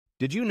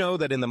Did you know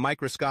that in the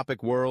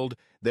microscopic world,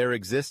 there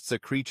exists a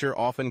creature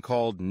often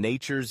called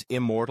nature's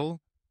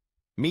immortal?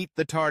 Meet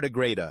the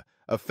tardigrade,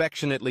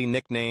 affectionately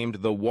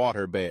nicknamed the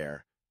water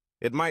bear.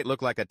 It might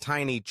look like a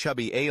tiny,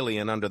 chubby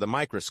alien under the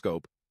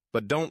microscope,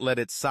 but don't let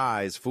its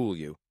size fool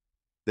you.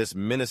 This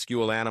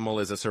minuscule animal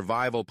is a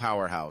survival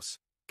powerhouse,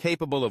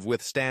 capable of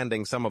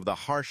withstanding some of the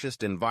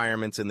harshest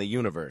environments in the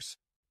universe.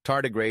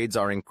 Tardigrades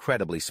are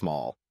incredibly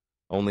small,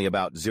 only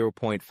about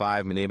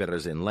 0.5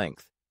 millimeters in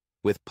length,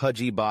 with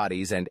pudgy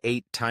bodies and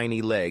 8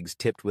 tiny legs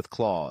tipped with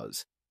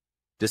claws.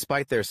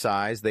 Despite their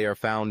size, they are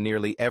found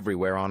nearly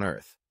everywhere on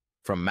Earth,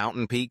 from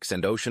mountain peaks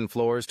and ocean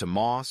floors to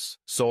moss,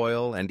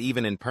 soil, and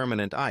even in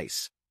permanent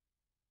ice.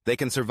 They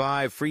can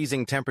survive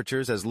freezing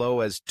temperatures as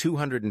low as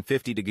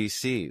 250 degrees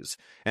Celsius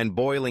and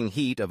boiling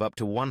heat of up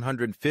to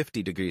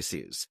 150 degrees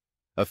Celsius,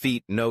 a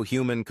feat no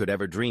human could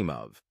ever dream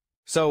of.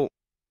 So,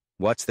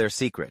 what's their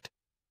secret?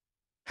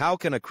 How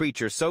can a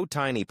creature so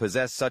tiny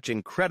possess such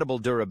incredible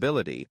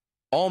durability,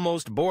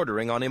 almost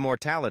bordering on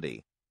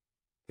immortality?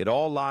 It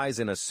all lies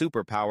in a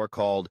superpower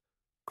called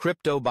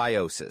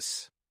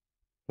cryptobiosis.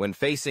 When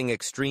facing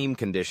extreme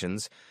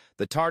conditions,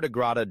 the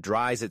tardigrade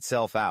dries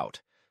itself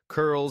out,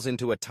 curls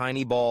into a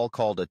tiny ball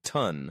called a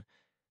ton,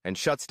 and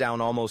shuts down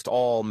almost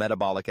all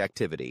metabolic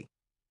activity.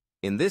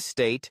 In this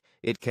state,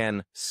 it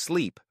can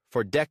sleep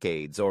for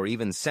decades or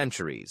even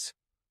centuries,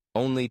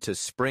 only to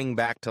spring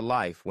back to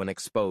life when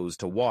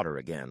exposed to water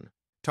again.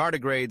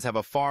 Tardigrades have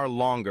a far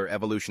longer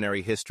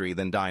evolutionary history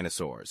than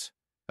dinosaurs,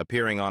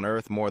 appearing on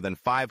Earth more than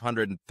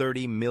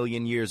 530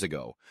 million years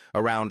ago,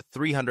 around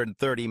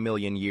 330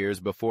 million years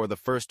before the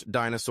first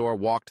dinosaur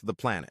walked the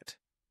planet.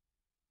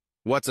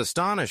 What's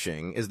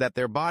astonishing is that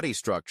their body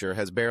structure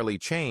has barely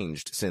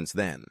changed since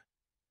then.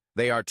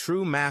 They are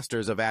true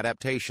masters of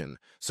adaptation,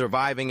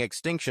 surviving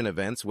extinction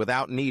events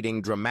without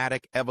needing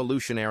dramatic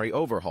evolutionary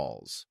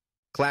overhauls.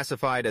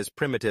 Classified as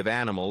primitive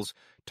animals,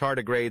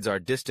 tardigrades are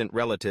distant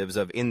relatives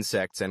of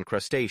insects and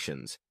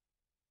crustaceans.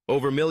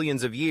 Over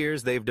millions of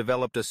years, they've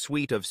developed a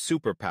suite of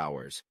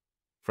superpowers,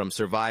 from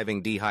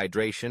surviving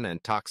dehydration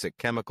and toxic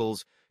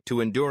chemicals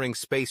to enduring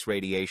space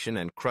radiation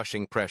and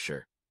crushing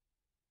pressure.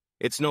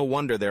 It's no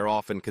wonder they're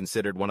often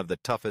considered one of the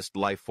toughest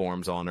life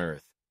forms on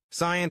Earth.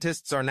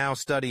 Scientists are now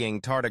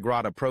studying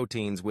tardigrade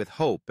proteins with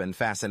hope and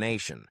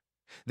fascination.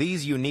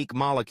 These unique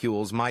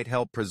molecules might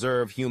help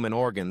preserve human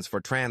organs for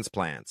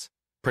transplants,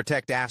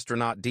 protect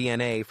astronaut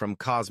DNA from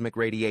cosmic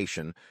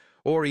radiation,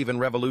 or even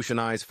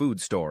revolutionize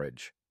food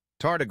storage.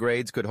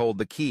 Tardigrades could hold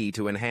the key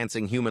to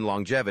enhancing human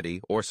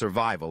longevity or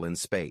survival in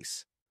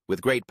space.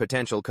 With great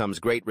potential comes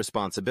great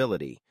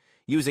responsibility.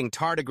 Using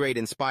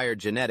tardigrade-inspired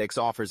genetics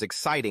offers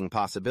exciting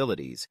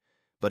possibilities,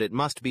 but it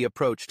must be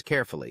approached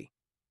carefully.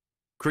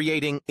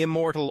 Creating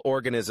immortal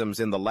organisms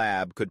in the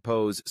lab could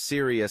pose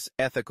serious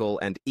ethical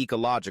and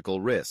ecological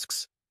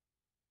risks.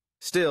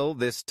 Still,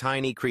 this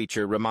tiny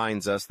creature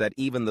reminds us that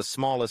even the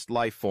smallest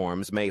life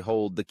forms may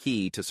hold the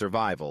key to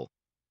survival,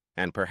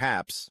 and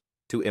perhaps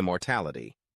to immortality.